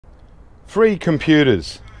Free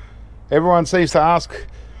computers. Everyone seems to ask,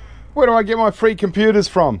 where do I get my free computers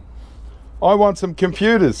from? I want some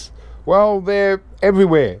computers. Well, they're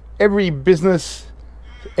everywhere. Every business,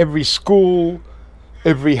 every school,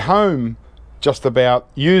 every home just about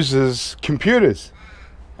uses computers.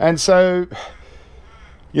 And so,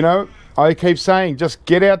 you know, I keep saying, just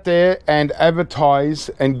get out there and advertise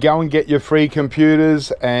and go and get your free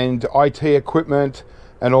computers and IT equipment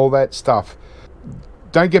and all that stuff.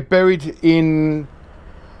 Don't get buried in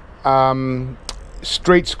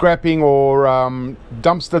street scrapping or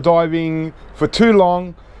dumpster diving for too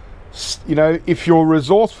long. You know, if you're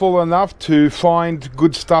resourceful enough to find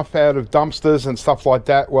good stuff out of dumpsters and stuff like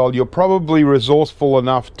that, well, you're probably resourceful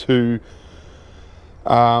enough to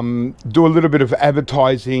do a little bit of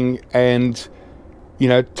advertising and, you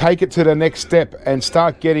know, take it to the next step and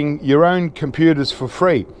start getting your own computers for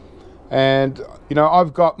free. And, you know,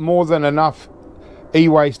 I've got more than enough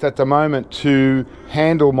e-waste at the moment to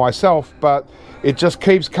handle myself, but it just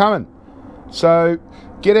keeps coming. So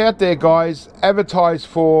get out there, guys, advertise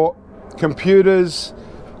for computers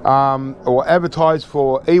or advertise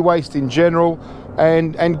for e-waste in general,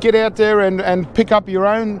 and get out there and pick up your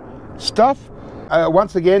own stuff.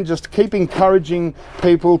 Once again, just keep encouraging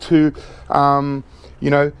people to you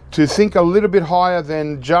know, to think a little bit higher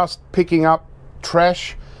than just picking up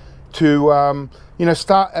trash, to you know,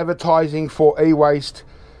 start advertising for e-waste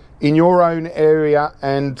in your own area,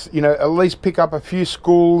 and, you know, at least pick up a few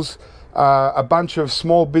schools, a bunch of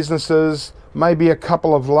small businesses, maybe a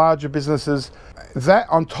couple of larger businesses. That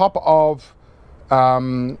on top of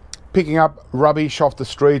picking up rubbish off the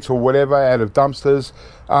streets or whatever out of dumpsters,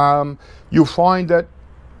 you'll find that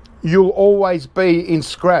you'll always be in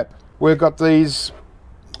scrap. We've got these,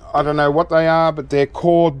 I don't know what they are, but they're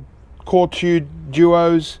core tube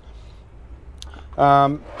duos.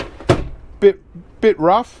 Bit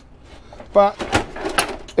rough, but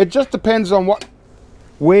it just depends on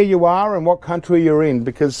where you are and what country you're in,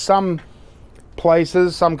 because some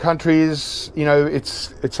places, some countries, you know,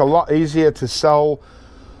 it's a lot easier to sell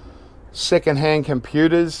second-hand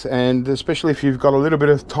computers, and especially if you've got a little bit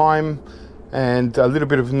of time and a little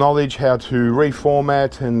bit of knowledge how to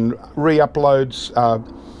reformat and re-upload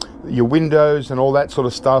your Windows and all that sort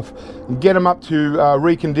of stuff, and get them up to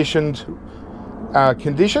reconditioned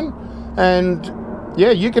condition, and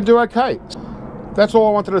yeah, you can do okay. That's all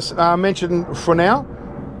I wanted to mention for now.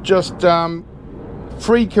 Just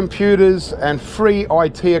free computers and free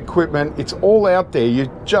IT equipment. It's all out there. You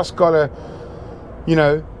just got to, you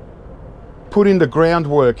know, put in the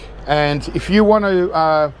groundwork. And if you want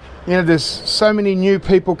to, you know, there's so many new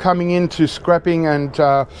people coming into scrapping and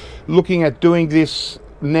looking at doing this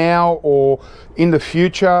now or in the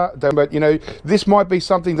future, but, you know, this might be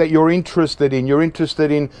something that you're interested in. You're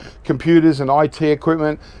interested in computers and IT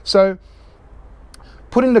equipment, so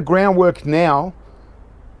put in the groundwork now.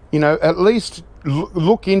 You know, at least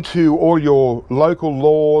look into all your local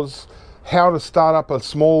laws, how to start up a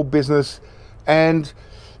small business, and,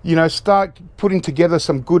 you know, start putting together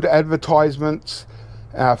some good advertisements,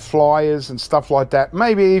 flyers and stuff like that.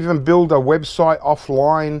 Maybe even build a website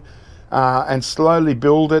offline and slowly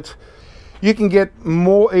build it. You can get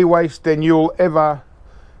more e-waste than you'll ever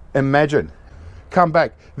imagine. Come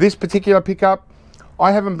back. This particular pickup,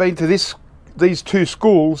 I haven't been to these two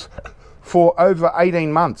schools for over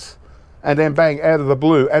 18 months, and then bang, out of the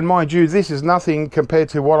blue. And mind you, this is nothing compared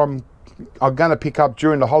to what I'm going to pick up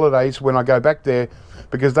during the holidays when I go back there,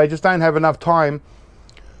 because they just don't have enough time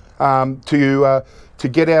to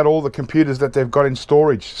get out all the computers that they've got in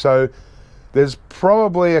storage. So there's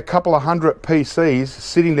probably a couple of hundred PCs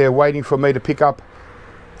sitting there waiting for me to pick up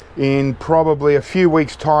in probably a few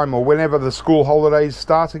weeks' time, or whenever the school holidays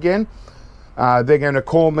start again. They're going to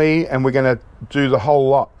call me and we're going to do the whole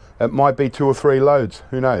lot. It might be 2 or 3 loads,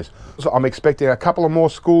 who knows. So I'm expecting a couple of more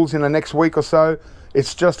schools in the next week or so.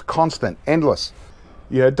 It's just constant, endless.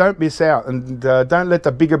 You know, don't miss out, and don't let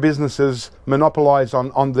the bigger businesses monopolize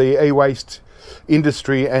on the e-waste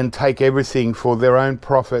industry and take everything for their own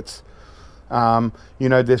profits. You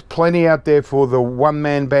know, there's plenty out there for the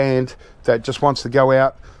one-man band that just wants to go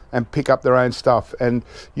out and pick up their own stuff. And,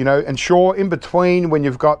 you know, and sure, in between, when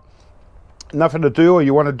you've got nothing to do or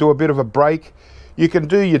you want to do a bit of a break, you can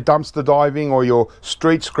do your dumpster diving or your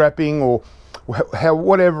street scrapping or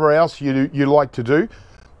whatever else you like to do.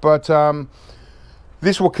 But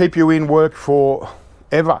this will keep you in work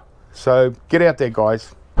forever. So get out there,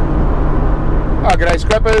 guys. Oh, g'day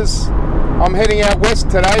scrappers. I'm heading out west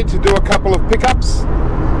today to do a couple of pickups,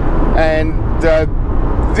 and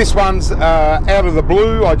this one's out of the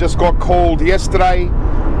blue. I just got called yesterday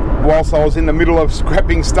whilst I was in the middle of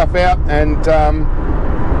scrapping stuff out, and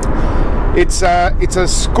It's a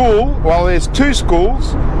school. Well, there's two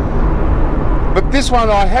schools, but this one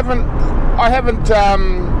I haven't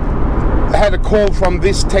had a call from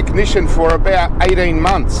this technician for about 18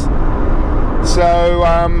 months. So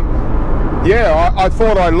yeah, I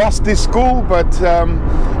thought I lost this school, but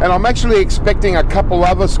and I'm actually expecting a couple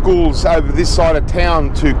other schools over this side of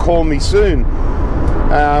town to call me soon.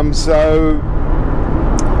 So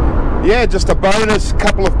yeah, just a bonus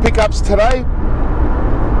couple of pickups today.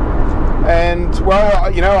 And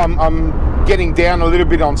well, you know, I'm getting down a little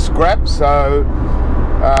bit on scrap, so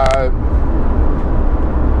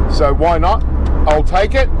why not? I'll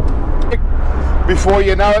take it. Before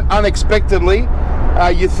you know it, unexpectedly,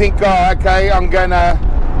 you think, oh, okay, I'm gonna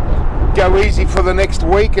go easy for the next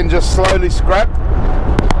week and just slowly scrap.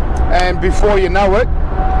 And before you know it,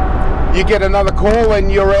 you get another call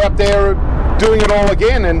and you're out there doing it all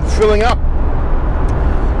again and filling up.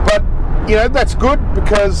 But you know, that's good,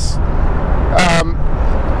 because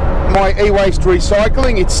my eWaste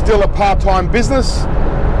recycling, it's still a part-time business.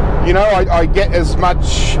 You know, I get as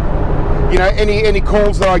much, you know, any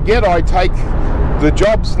calls that I get, I take the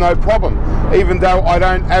jobs, no problem. Even though I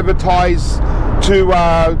don't advertise to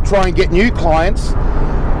try and get new clients,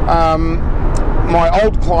 my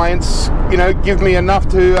old clients, you know, give me enough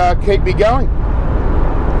to keep me going.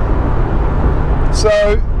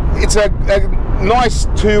 So it's a nice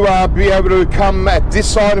to be able to come at this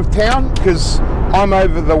side of town, because I'm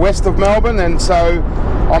over the west of Melbourne, and so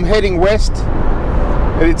I'm heading west.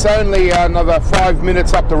 It's only another 5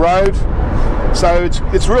 minutes up the road, so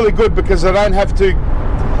it's really good, because I don't have to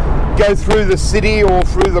go through the city or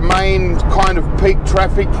through the main kind of peak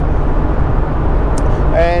traffic,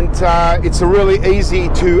 and it's really easy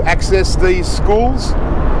to access these schools.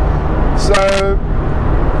 So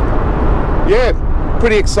yeah,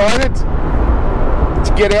 pretty excited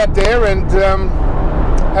to get out there and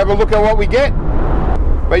have a look at what we get.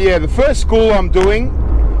 But yeah, the first school I'm doing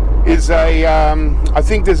is I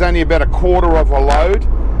think there's only about a quarter of a load,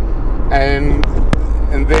 and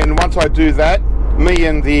then once I do that, me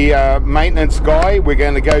and the maintenance guy, we're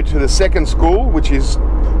going to go to the second school, which is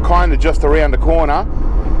kind of just around the corner,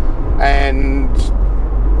 and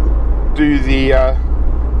do the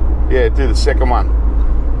do the second one.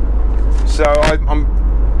 So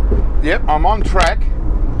I'm on track.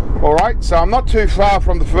 All right, so I'm not too far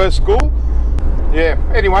from the first school. Yeah,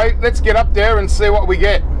 anyway, let's get up there and see what we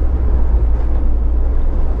get.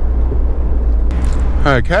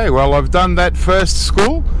 Okay, well, I've done that first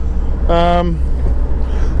school.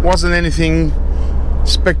 Wasn't anything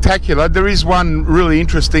spectacular. There is one really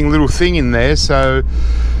interesting little thing in there, so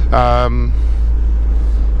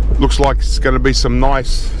looks like it's going to be some nice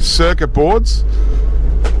circuit boards.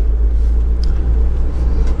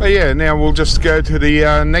 But yeah, now we'll just go to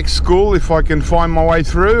the next school if I can find my way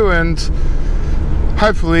through, and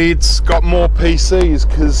hopefully it's got more PCs,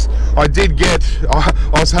 because I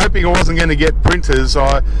was hoping I wasn't going to get printers.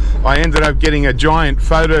 I ended up getting a giant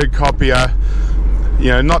photocopier, you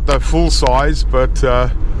know, not the full size, but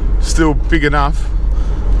still big enough,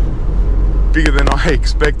 bigger than I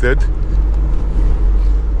expected.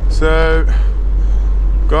 So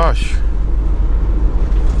gosh,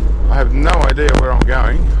 I have no idea where I'm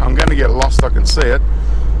going. I'm going to get lost, I can see it.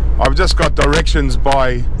 I've just got directions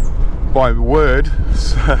by word,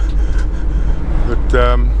 so, but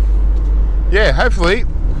yeah, hopefully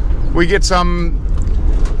we get some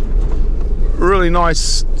really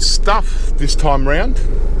nice stuff this time round.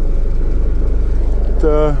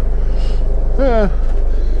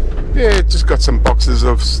 Yeah, just got some boxes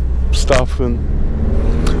of stuff, and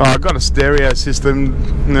I got a stereo system,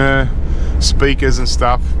 speakers and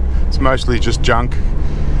stuff. It's mostly just junk,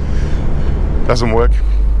 doesn't work.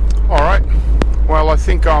 Alright, well, I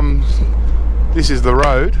think this is the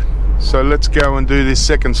road, so let's go and do this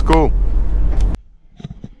second school.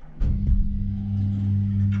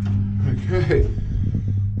 Okay,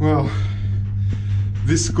 well,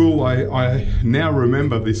 this school, I now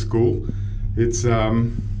remember this school. It's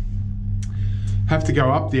have to go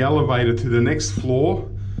up the elevator to the next floor,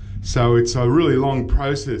 so it's a really long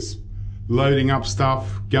process, loading up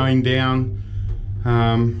stuff, going down.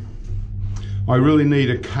 I really need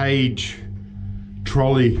a cage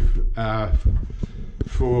trolley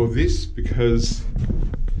for this, because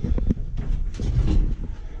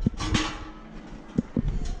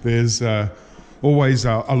there's always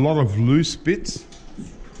a lot of loose bits.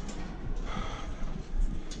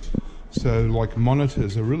 So like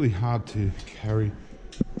monitors are really hard to carry.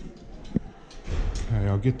 Okay,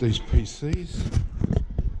 I'll get these PCs.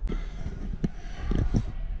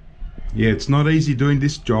 Yeah, it's not easy doing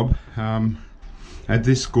this job at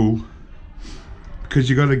this school, because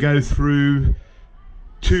you got to go through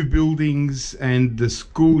 2 buildings and the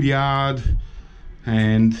schoolyard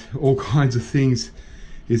and all kinds of things.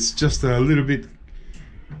 It's just a little bit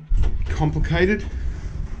complicated.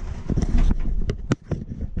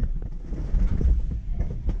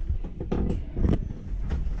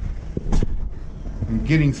 I'm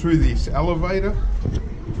getting through this elevator.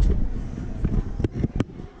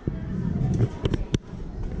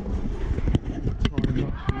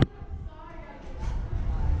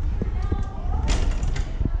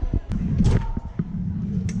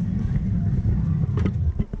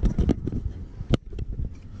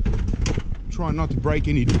 Try not to break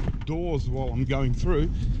any doors while I'm going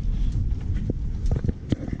through.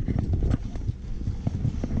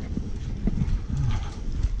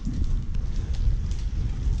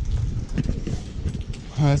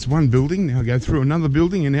 That's one building. Now go through another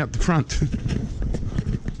building and out the front.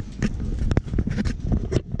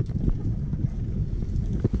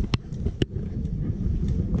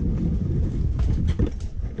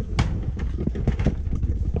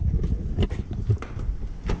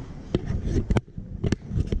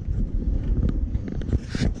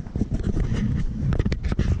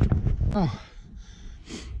 Oh,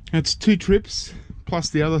 that's 2 trips plus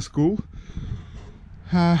the other school.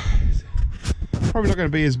 Probably not going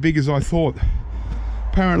to be as big as I thought.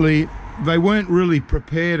 Apparently they weren't really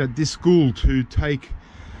prepared at this school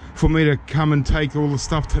for me to come and take all the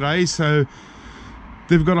stuff today, so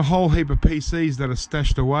they've got a whole heap of PCs that are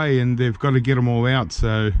stashed away and they've got to get them all out.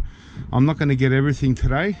 So I'm not going to get everything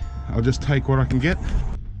today. I'll just take what I can get.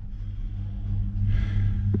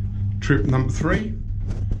 Trip number 3.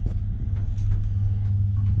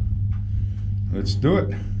 Let's do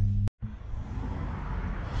it.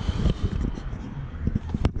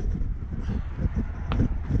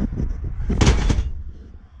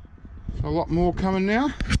 A lot more coming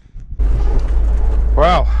now.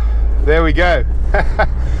 Well, there we go.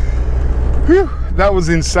 Whew, that was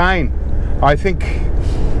insane. I think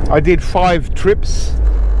I did 5 trips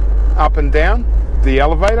up and down the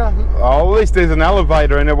elevator. Oh, at least there's an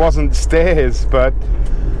elevator and it wasn't stairs, but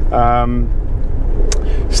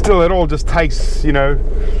still, it all just takes, you know,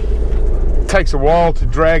 takes a while to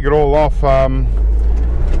drag it all off.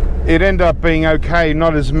 It ended up being okay,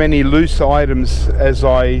 not as many loose items as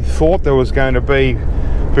I thought there was going to be,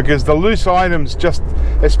 because the loose items, just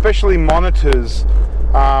especially monitors,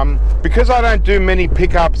 because I don't do many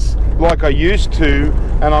pickups like I used to,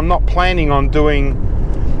 and I'm not planning on doing,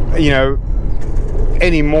 you know,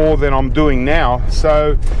 any more than I'm doing now,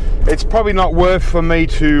 so it's probably not worth for me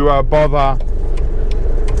to bother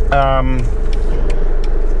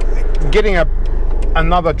getting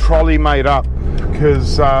another trolley made up,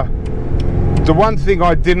 because the one thing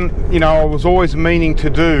I didn't, you know, I was always meaning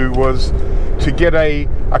to do was to get a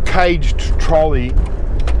caged trolley,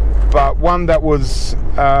 but one that was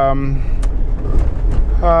kind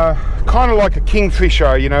of like a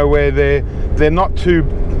Kingfisher, you know, where they're not too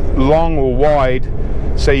long or wide,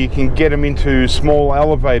 so you can get them into small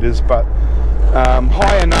elevators, but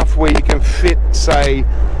high enough where you can fit, say,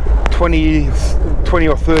 20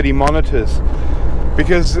 or 30 monitors.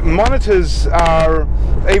 Because monitors are,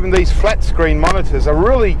 even these flat screen monitors, are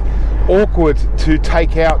really awkward to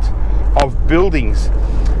take out of buildings,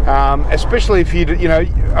 especially if you know,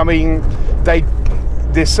 I mean,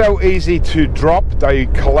 they're so easy to drop, they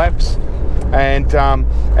collapse, and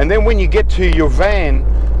then when you get to your van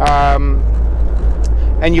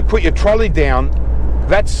and you put your trolley down,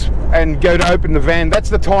 and go to open the van, that's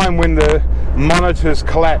the time when the monitors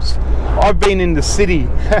collapse. I've been in the city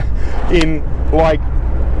in like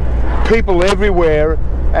people everywhere,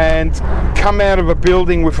 and come out of a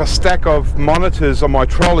building with a stack of monitors on my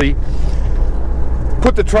trolley,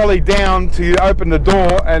 put the trolley down to open the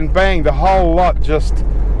door, and bang, the whole lot just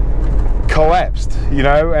collapsed, you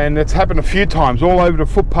know. And it's happened a few times all over the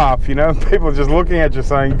footpath, you know. People are just looking at you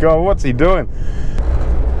saying, God, what's he doing?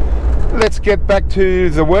 Let's get back to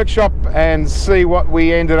the workshop and see what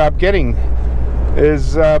we ended up getting.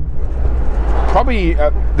 There's probably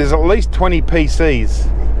there's at least 20 PCs.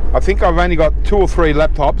 I think I've only got 2 or 3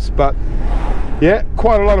 laptops, but yeah,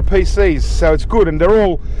 quite a lot of PCs, so it's good. And they're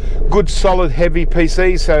all good, solid, heavy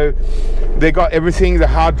PCs, so they got everything, the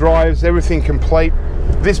hard drives, everything complete.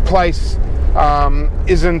 This place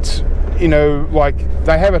isn't, you know, like,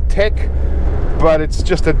 they have a tech, but it's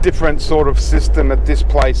just a different sort of system at this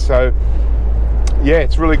place, so yeah,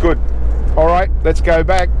 it's really good. All right, let's go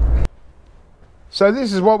back. So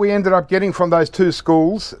this is what we ended up getting from those 2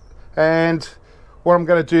 schools, and what I'm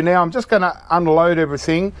going to do now, I'm just going to unload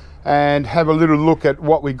everything and have a little look at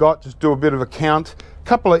what we got, just do a bit of a count. A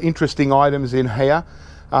couple of interesting items in here.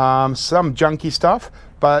 some junky stuff,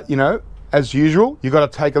 but you know, as usual, you got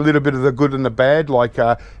to take a little bit of the good and the bad, like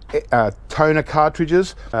toner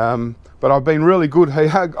cartridges. But I've been really good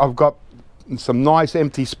here. I've got some nice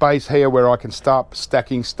empty space here where I can start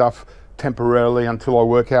stacking stuff temporarily until I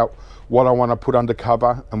work out what I want to put under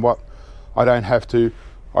cover and what I don't have to.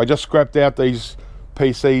 I just scrapped out these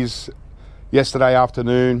PCs yesterday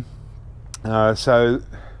afternoon, so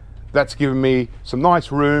that's given me some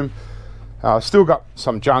nice room. Still got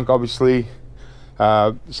some junk, obviously.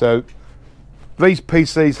 So these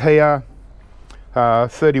PCs here,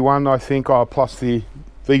 31 I think, plus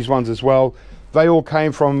these ones as well, they all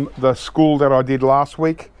came from the school that I did last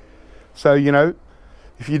week. So you know,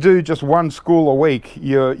 if you do just one school a week,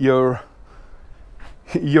 you're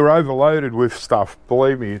overloaded with stuff,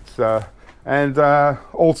 believe me. It's and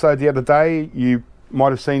also the other day, you might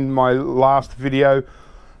have seen my last video,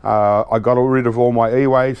 I got rid of all my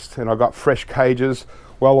e-waste and I got fresh cages.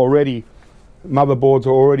 Well, already motherboards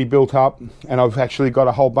are already built up, and I've actually got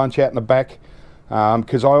a whole bunch out in the back,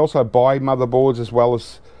 because I also buy motherboards as well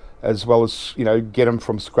as you know, get them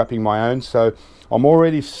from scrapping my own. So I'm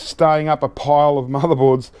already starting up a pile of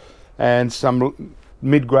motherboards and some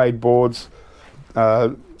mid-grade boards.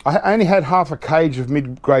 I only had half a cage of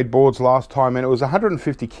mid-grade boards last time, and it was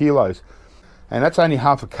 150 kilos, and that's only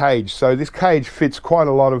half a cage. So this cage fits quite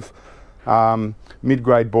a lot of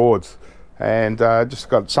mid-grade boards, and just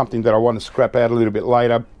got something that I want to scrap out a little bit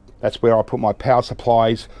later. That's where I put my power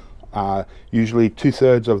supplies. Usually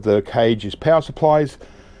 2/3 of the cage is power supplies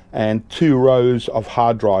and 2 rows of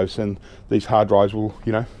hard drives, and these hard drives will,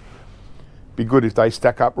 you know, be good if they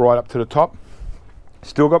stack up right up to the top.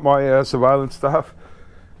 Still got my surveillance stuff,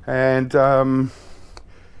 and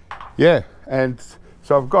yeah, and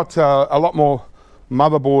so I've got a lot more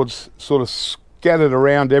motherboards sort of scattered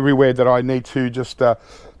around everywhere that I need to just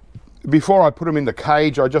before I put them in the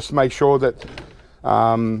cage, I just make sure that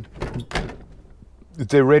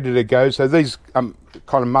they're ready to go. So these kind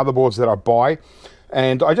of motherboards that I buy,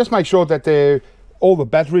 and I just make sure that all the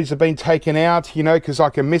batteries have been taken out, you know, because I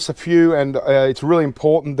can miss a few, and it's really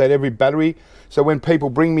important that every battery, so when people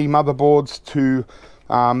bring me motherboards to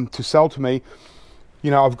sell to me, you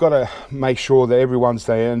know, I've got to make sure that everyone's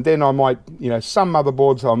there. And then I might, you know, some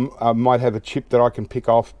motherboards I might have a chip that I can pick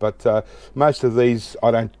off, but most of these I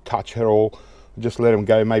don't touch at all. Just let them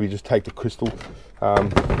go, maybe just take the crystal.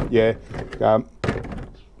 Yeah,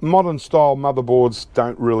 modern style motherboards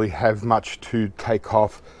don't really have much to take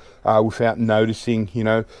off without noticing, you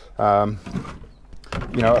know,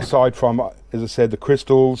 aside from, as I said, the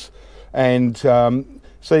crystals, and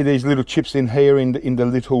see these little chips in here in the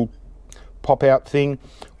little pop out thing.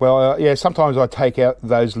 Well, yeah, sometimes I take out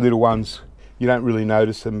those little ones. You don't really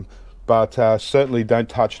notice them, but certainly don't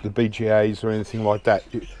touch the BGAs or anything like that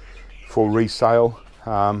for resale,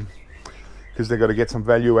 because they've got to get some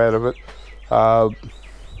value out of it.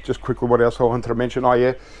 Just quickly, what else I wanted to mention? Oh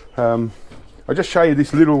yeah, I'll just show you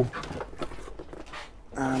this little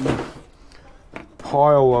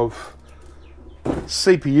pile of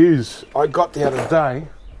CPUs I got the other day.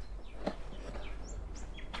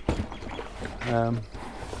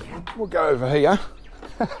 We'll go over here.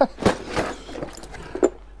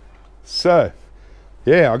 So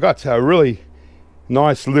yeah, I got a really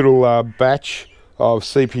nice little batch of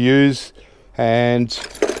CPUs, and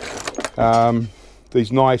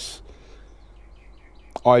these nice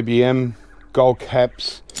IBM gold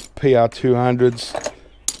caps, PR200s,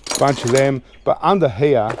 bunch of them. But under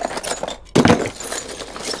here,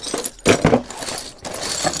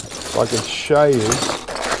 if I can show you,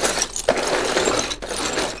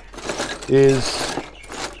 is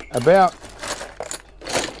about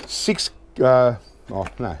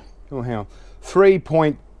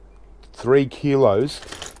 3.3 kilos,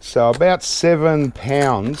 so about 7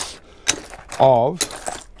 pounds of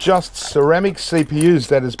just ceramic CPUs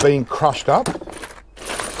that has been crushed up,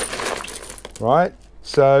 right?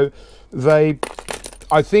 So I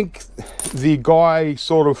think the guy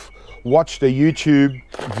sort of watched the YouTube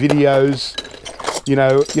videos. You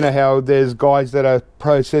know how there's guys that are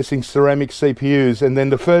processing ceramic CPUs, and then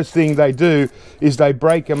the first thing they do is they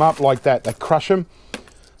break them up like that. They crush them.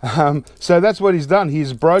 So that's what he's done.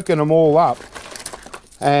 He's broken them all up,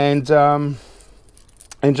 and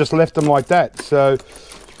just left them like that. So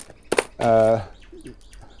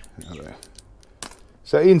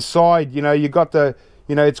so inside, you know, you got the,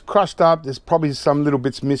 you know, it's crushed up. There's probably some little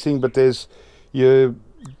bits missing, but there's your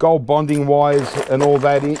gold bonding wires and all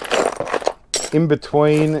that in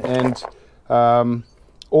between, and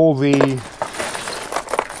all the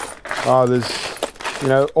there's, you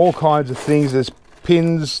know, all kinds of things. There's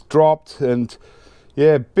pins dropped, and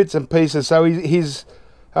yeah, bits and pieces. So he's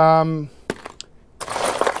So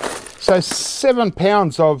 7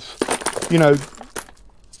 pounds of, you know,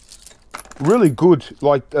 really good,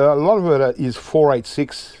 like a lot of it is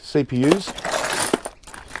 486 CPUs.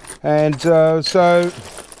 And so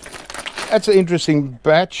that's an interesting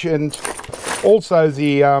batch. And also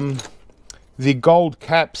the gold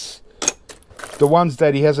caps, the ones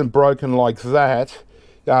that he hasn't broken like that,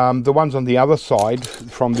 the ones on the other side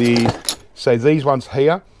from the, say these ones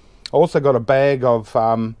here. I also got a bag of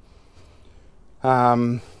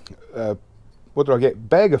what do I get?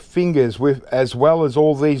 Bag of fingers with, as well as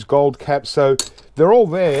all these gold caps. So they're all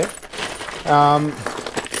there.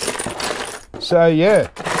 So yeah,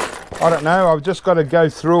 I don't know. I've just got to go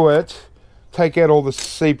through it, take out all the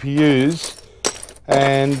CPUs,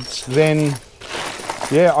 and then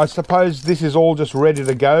yeah, I suppose this is all just ready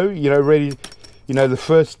to go. You know, ready. You know, the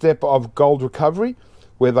first step of gold recovery,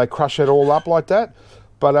 where they crush it all up like that.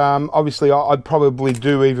 But obviously, I'd probably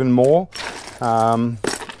do even more.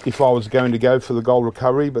 If I was going to go for the gold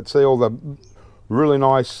recovery. But see all the really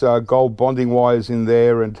nice gold bonding wires in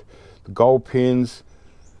there and the gold pins.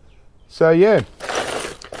 So yeah,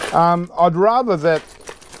 I'd rather that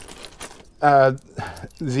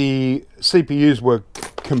the CPUs were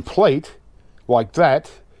complete like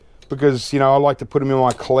that, because, you know, I like to put them in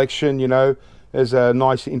my collection. You know, there's a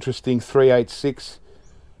nice interesting 386.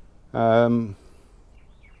 Yeah,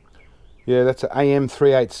 that's an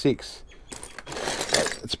AM386.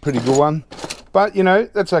 It's a pretty good one, but you know,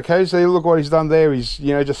 that's okay. So look what he's done there. He's,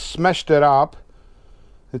 you know, just smashed it up.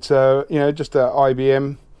 It's a, you know, just a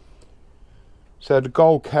IBM. So the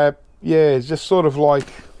gold cap, yeah, it's just sort of like,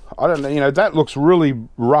 I don't know, you know, that looks really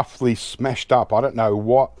roughly smashed up. I don't know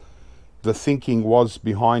what the thinking was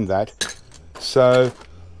behind that. So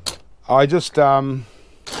I just I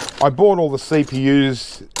bought all the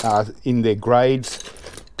CPUs in their grades,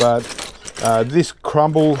 but this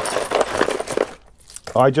crumble,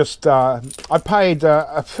 I just I paid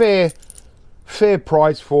a fair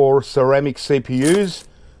price for ceramic CPUs.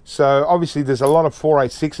 So obviously there's a lot of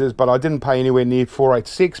 486s, but I didn't pay anywhere near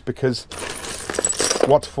 486, because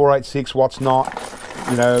what's 486, what's not,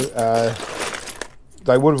 you know,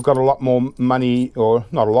 they would have got a lot more money, or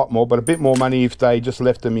not a lot more, but a bit more money if they just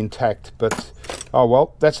left them intact. But oh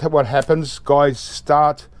well, that's what happens. Guys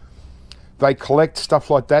they collect stuff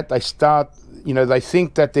like that. They start, you know, they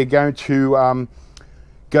think that they're going to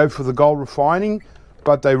go for the gold refining,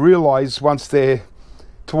 but they realize once they're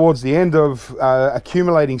towards the end of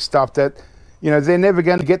accumulating stuff that, you know, they're never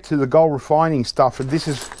going to get to the gold refining stuff. And this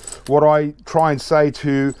is what I try and say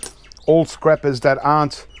to all scrappers that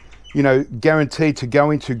aren't, you know, guaranteed to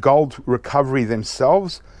go into gold recovery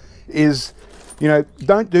themselves, is, you know,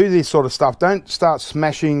 don't do this sort of stuff. Don't start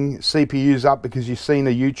smashing CPUs up because you've seen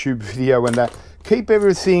a YouTube video and that. Keep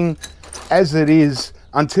everything as it is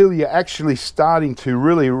until you're actually starting to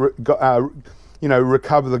really, you know,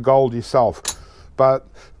 recover the gold yourself. But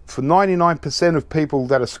for 99% of people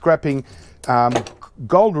that are scrapping,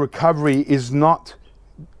 gold recovery is not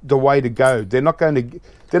the way to go. They're not going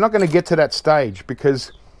to get to that stage,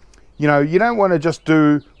 because, you know, you don't want to just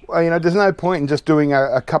do, you know, there's no point in just doing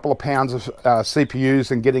a couple of pounds of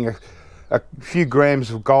CPUs and getting a few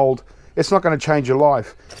grams of gold. It's not going to change your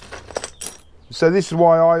life. So this is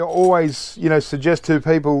why I always, you know, suggest to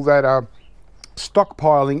people that are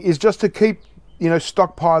stockpiling is just to keep, you know,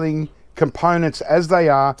 stockpiling components as they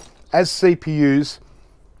are, as CPUs.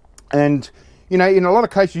 And, you know, in a lot of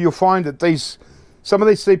cases you'll find that some of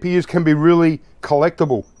these CPUs can be really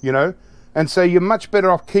collectible, you know, and so you're much better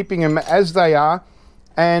off keeping them as they are.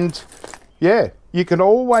 And yeah, you can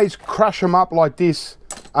always crush them up like this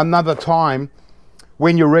another time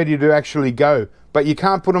when you're ready to actually go. But you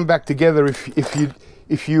can't put them back together if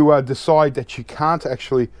you decide that you can't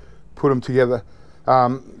actually put them together,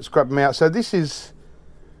 scrap them out. So this is,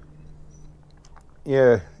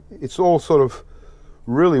 yeah, it's all sort of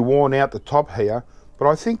really worn out the top here, but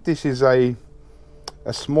I think this is a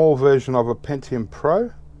small version of a Pentium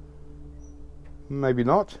Pro. Maybe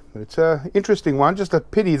not, but it's a interesting one. Just a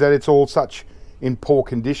pity that it's all such in poor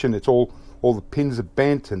condition. It's all the pins are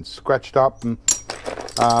bent and scratched up, and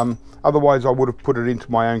otherwise I would have put it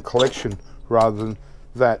into my own collection rather than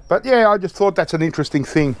that. But yeah, I just thought that's an interesting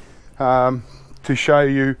thing to show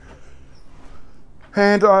you.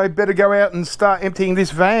 And I better go out and start emptying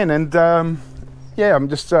this van. And yeah, I'm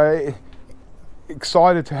just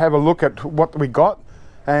excited to have a look at what we got,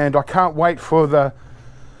 and I can't wait for the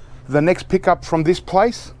next pickup from this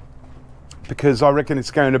place, because I reckon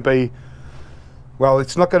it's going to be, well,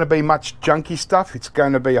 it's not going to be much junky stuff. It's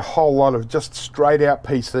going to be a whole lot of just straight out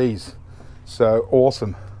PCs. So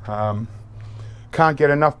awesome. Can't get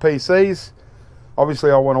enough PCs.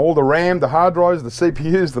 Obviously I want all the RAM, the hard drives, the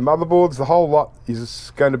CPUs, the motherboards, the whole lot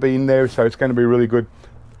is going to be in there, so it's going to be really good.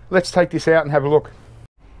 Let's take this out and have a look.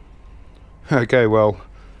 Okay, well,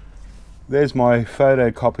 there's my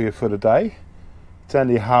photocopier for today. It's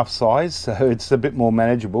only half size, so it's a bit more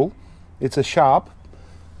manageable. It's a Sharp,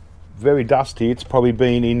 very dusty. It's probably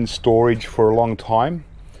been in storage for a long time.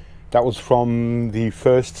 That was from the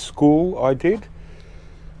first school I did.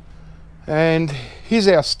 And here's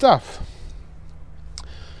our stuff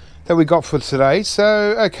that we got for today.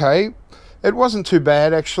 So, okay, it wasn't too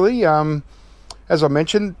bad actually. As I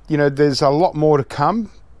mentioned, you know, there's a lot more to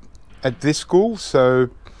come at this school, so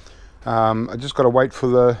I just got to wait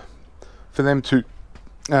for them to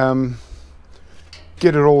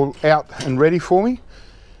get it all out and ready for me.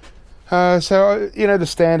 So, you know, the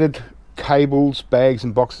standard cables, bags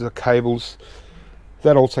and boxes of cables,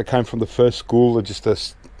 that also came from the first school. They're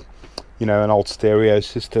just you know, an old stereo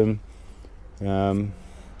system.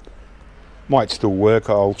 Might still work,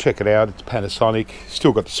 I'll check it out. It's Panasonic,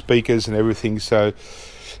 still got the speakers and everything, so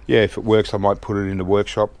yeah, if it works I might put it in the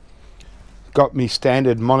workshop. Got me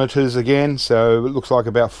standard monitors again, so it looks like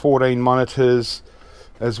about 14 monitors,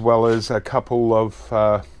 as well as a couple of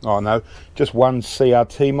oh no, just one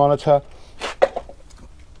CRT monitor,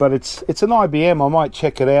 but it's an IBM. I might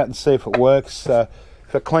check it out and see if it works. If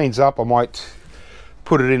it cleans up I might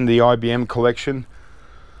put it in the IBM collection.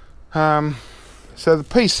 So the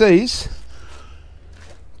PCs,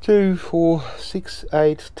 2, 4, 6,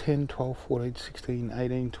 8, 10, 12, 14, 16,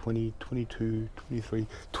 18, 20, 22, 23,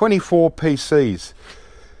 24 PCs.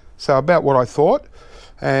 So about what I thought.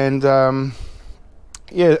 And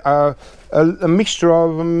yeah, a mixture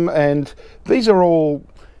of them, and these are all,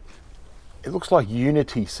 it looks like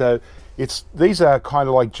Unity. So these are kind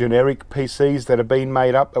of like generic PCs that have been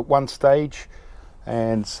made up at one stage.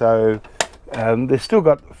 And so they've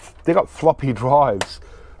got floppy drives.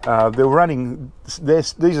 They're running,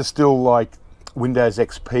 these are still like Windows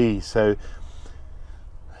XP, so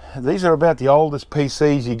these are about the oldest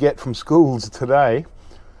PCs you get from schools today.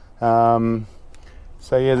 So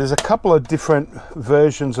yeah, there's a couple of different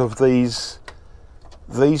versions of these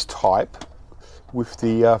type with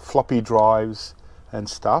the floppy drives and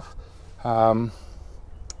stuff. So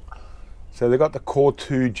they've got the Core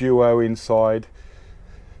 2 Duo inside.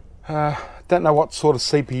 Don't know what sort of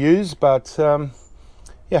CPUs, but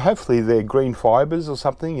yeah, hopefully they're green fibers or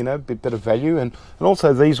something, you know, a bit better value. And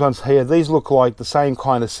also these ones here, these look like the same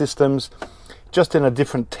kind of systems, just in a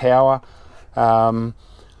different tower.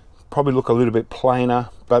 Probably look a little bit plainer,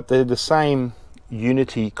 but they're the same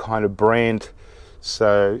Unity kind of brand.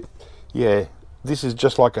 So yeah, this is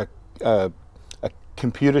just like a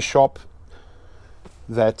computer shop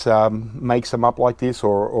that makes them up like this,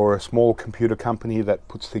 or a small computer company that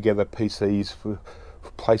puts together PCs for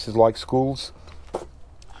places like schools.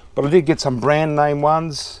 But I did get some brand name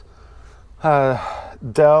ones,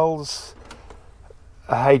 Dell's,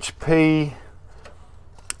 HP,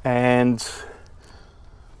 and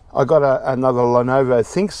I got another Lenovo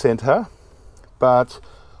ThinkCentre, but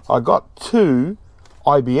I got 2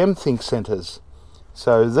 IBM ThinkCentres.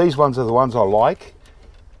 So these ones are the ones I like,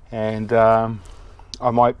 and I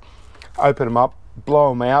might open them up, blow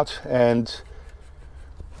them out, and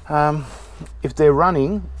if they're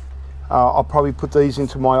running, I'll probably put these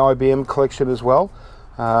into my IBM collection as well.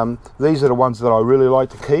 These are the ones that I really like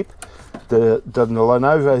to keep. The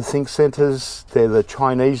Lenovo ThinkCentres, they're the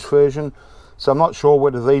Chinese version. So I'm not sure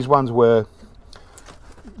whether these ones were,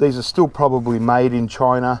 these are still probably made in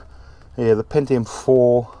China. Yeah, the Pentium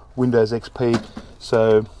 4, Windows XP.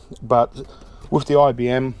 So, but with the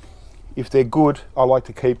IBM, if they're good, I like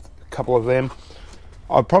to keep a couple of them.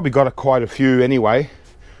 I've probably got quite a few anyway,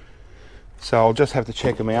 so I'll just have to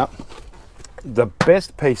check them out. The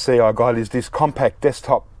best PC I got is this Compact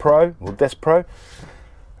Desktop Pro, or Desk Pro.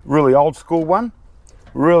 Really old school one,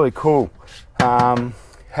 really cool. You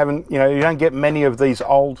don't get many of these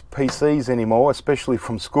old PCs anymore, especially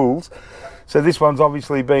from schools. So this one's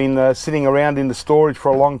obviously been sitting around in the storage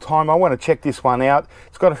for a long time. I want to check this one out.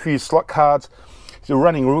 It's got a few slot cards. It's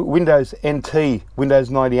running Windows NT,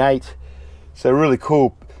 Windows 98. So really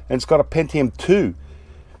cool. And it's got a Pentium 2.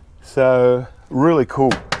 So really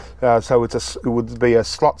cool. So it would be a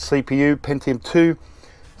slot CPU, Pentium 2.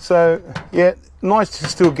 So yeah, nice to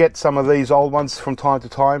still get some of these old ones from time to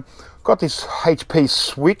time. Got this HP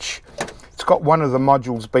switch. It's got one of the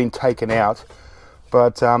modules been taken out,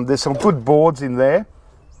 but there's some good boards in there.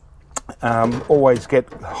 Always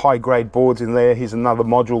get high grade boards in there. Here's another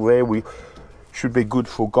module there. We should be good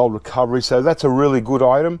for gold recovery. So that's a really good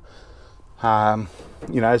item.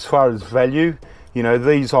 You know, as far as value, you know,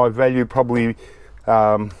 these I value probably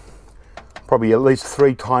probably at least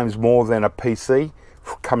 3 times more than a PC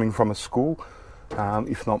coming from a school,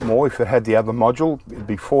 if not more. If it had the other module, it'd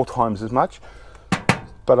be 4 times as much.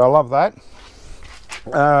 But I love that.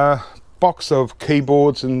 Box of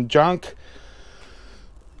keyboards and junk.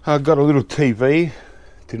 I've got a little TV,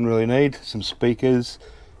 didn't really need, some speakers,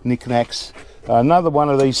 knickknacks. Another one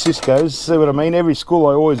of these Cisco's, see what I mean? Every school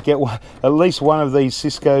I always get one, at least one of these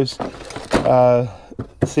Cisco's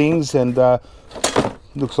things, and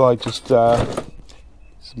looks like just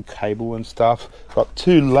some cable and stuff. Got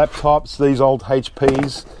 2 laptops, these old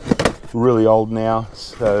HPs, really old now,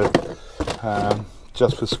 so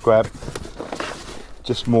just for scrap.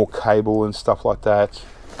 Just more cable and stuff like that.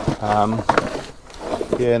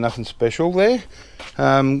 Yeah, nothing special there.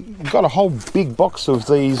 Got a whole big box of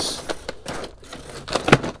these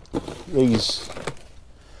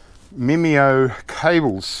Mimeo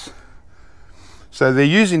cables. So they're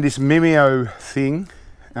using this Mimeo thing,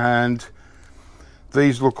 and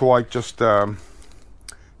these look like just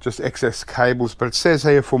excess cables, but it says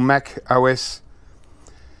here for Mac OS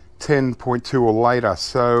 10.2 or later.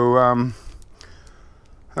 So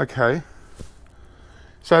okay,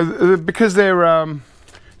 so because they're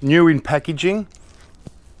new in packaging,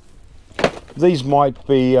 these might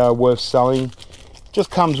be worth selling. Just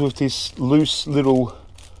comes with this loose little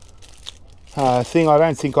thing. I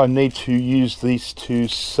don't think I need to use these to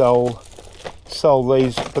sell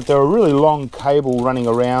these, but they're a really long cable running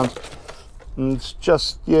around, and it's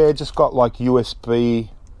just, yeah, just got like USB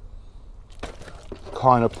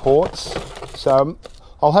kind of ports. So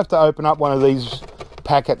I'll have to open up one of these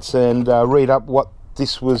packets and read up what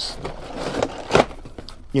this was,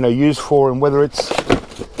 you know, used for, and whether it's,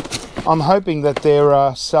 I'm hoping that they're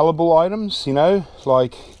sellable items, you know,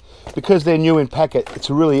 like, because they're new in packet, it's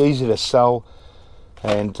really easy to sell.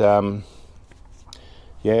 And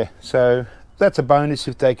yeah, so that's a bonus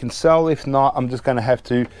if they can sell. If not, I'm just going to have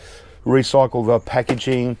to recycle the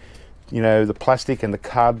packaging, you know, the plastic and the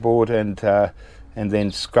cardboard, and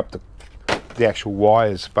then scrap the actual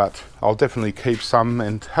wires. But I'll definitely keep some,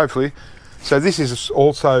 and hopefully. So this is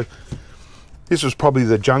also, this was probably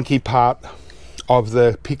the junky part of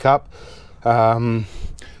the pickup. I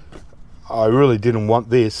really didn't want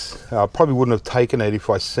this. I probably wouldn't have taken it if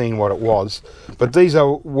I seen what it was. But these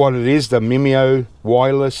are what it is, the Mimeo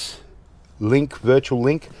wireless link, virtual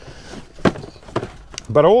link.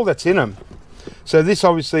 But all that's in them. So this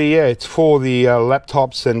obviously, yeah, it's for the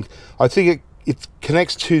laptops, and I think it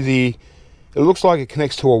connects to the, it looks like it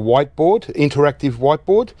connects to a whiteboard, interactive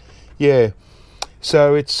whiteboard. Yeah.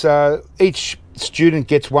 So it's each student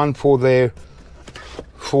gets one for their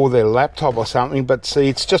laptop or something, but see,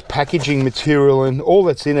 it's just packaging material, and all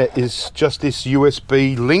that's in it is just this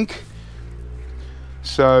USB link.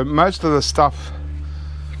 So most of the stuff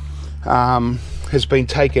has been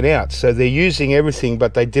taken out, so they're using everything,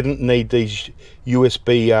 but they didn't need these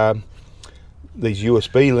USB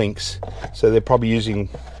links, so they're probably using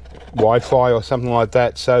Wi-Fi or something like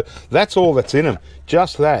that. So that's all that's in them,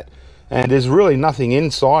 just that, and there's really nothing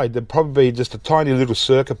inside. There'd probably be just a tiny little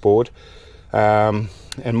circuit board,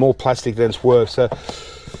 and more plastic than it's worth. So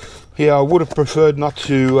yeah, I would have preferred not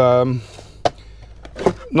to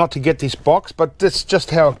get this box, but that's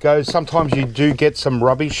just how it goes. Sometimes you do get some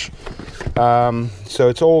rubbish, so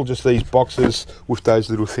it's all just these boxes with those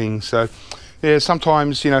little things. So yeah,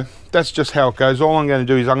 sometimes, you know, that's just how it goes. All I'm going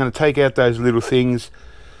to do is I'm going to take out those little things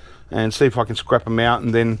and see if I can scrap them out,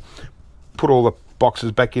 and then put all the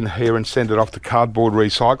boxes back in here and send it off to cardboard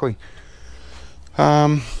recycling.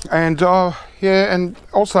 Yeah, and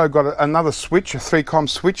also got another switch, a 3-com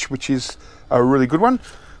switch, which is a really good one.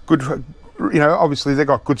 Good for, you know, obviously they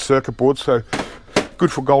got good circuit boards, so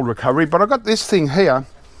good for gold recovery. But I got this thing here,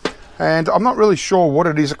 and I'm not really sure what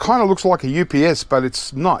it is. It kind of looks like a UPS, but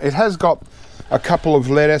it's not. It has got a couple of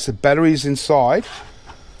lead acid batteries inside,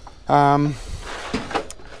 and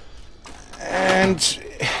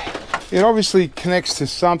it obviously connects to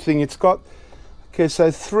something. It's got, okay,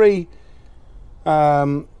 so 3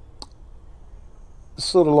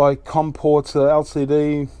 sort of like COM ports,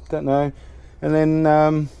 LCD, don't know, and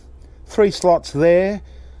then 3 slots there.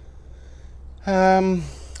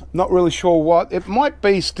 Not really sure what it might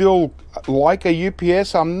be. Still like a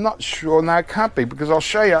UPS, I'm not sure. No, it can't be, because I'll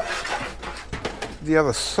show you the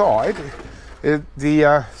other side.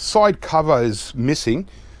 The side cover is missing,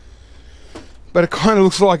 but it kind of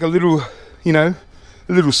looks like a little, you know,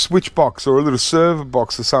 a little switch box or a little server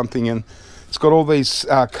box or something, and it's got all these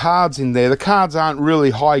cards in there. The cards aren't really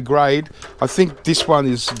high grade. I think this one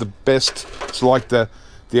is the best. It's like the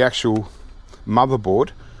actual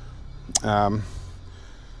motherboard.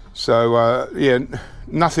 So yeah,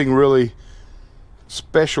 nothing really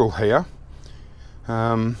special here.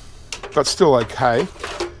 but still okay.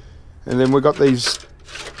 And then we've got these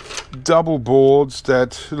double boards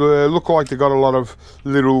that look like they've got a lot of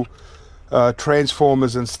little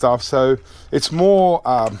transformers and stuff, so it's more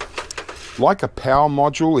like a power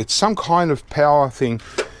module. It's some kind of power thing,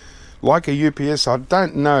 like a UPS, I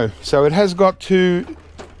don't know. So it has got two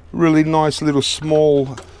really nice little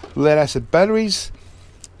small lead acid batteries,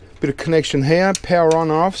 bit of connection here, power on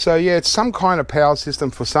and off. So yeah, it's some kind of power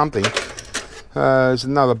system for something. There's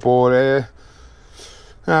another board there.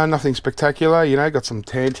 Nothing spectacular, you know, got some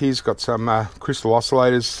tanties, got some crystal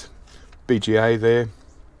oscillators, BGA there.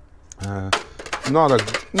 Not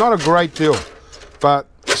a great deal, but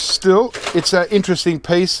still it's an interesting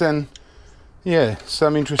piece, and yeah,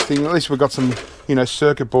 some interesting, at least we've got some, you know,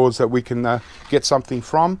 circuit boards that we can get something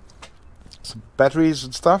from, some batteries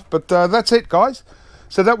and stuff. But that's it, guys.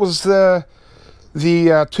 So that was the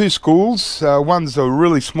two schools. One's a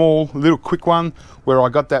really small little quick one where I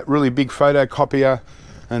got that really big photocopier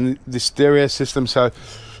and this stereo system, so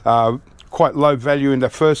quite low value in the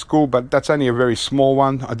first school, but that's only a very small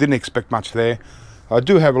one. I didn't expect much there. I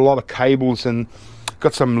do have a lot of cables and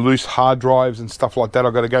got some loose hard drives and stuff like that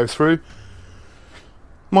I've got to go through.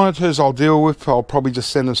 Monitors I'll deal with. I'll probably just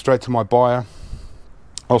send them straight to my buyer.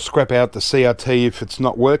 I'll scrap out the CRT if it's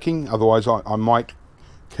not working, otherwise I might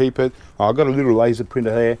keep it. I've got a little laser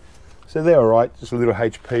printer there, so they're alright, just a little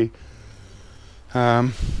HP.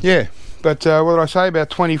 Yeah, but what did I say, about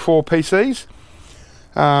 24 PCs.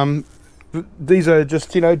 These are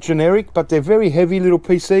just, you know, generic, but they're very heavy little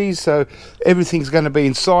PCs, so everything's going to be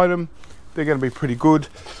inside them. They're going to be pretty good.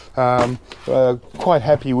 Quite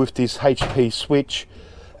happy with this HP switch,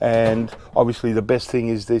 and obviously the best thing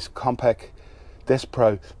is this compact Desk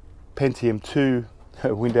Pro Pentium 2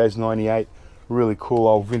 Windows 98. Really cool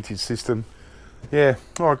old vintage system. Yeah,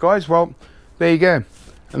 alright guys, well there you go,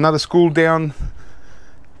 another school down,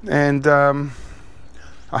 and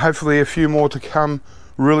hopefully a few more to come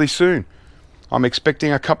really soon. I'm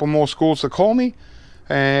expecting a couple more schools to call me,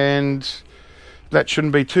 and that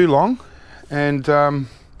shouldn't be too long. And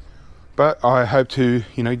but I hope to,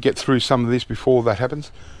 you know, get through some of this before that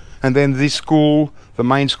happens. And then this school, the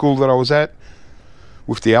main school that I was at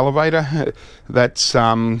with the elevator, that's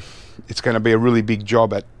it's going to be a really big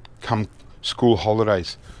job at come school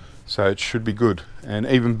holidays, so it should be good. And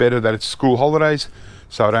even better that it's school holidays,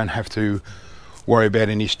 so I don't have to worry about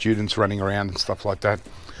any students running around and stuff like that.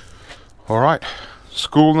 All right,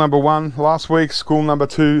 school number 1 last week, school number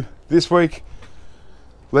 2 this week.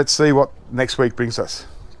 Let's see what next week brings us.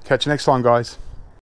 Catch you next time, guys.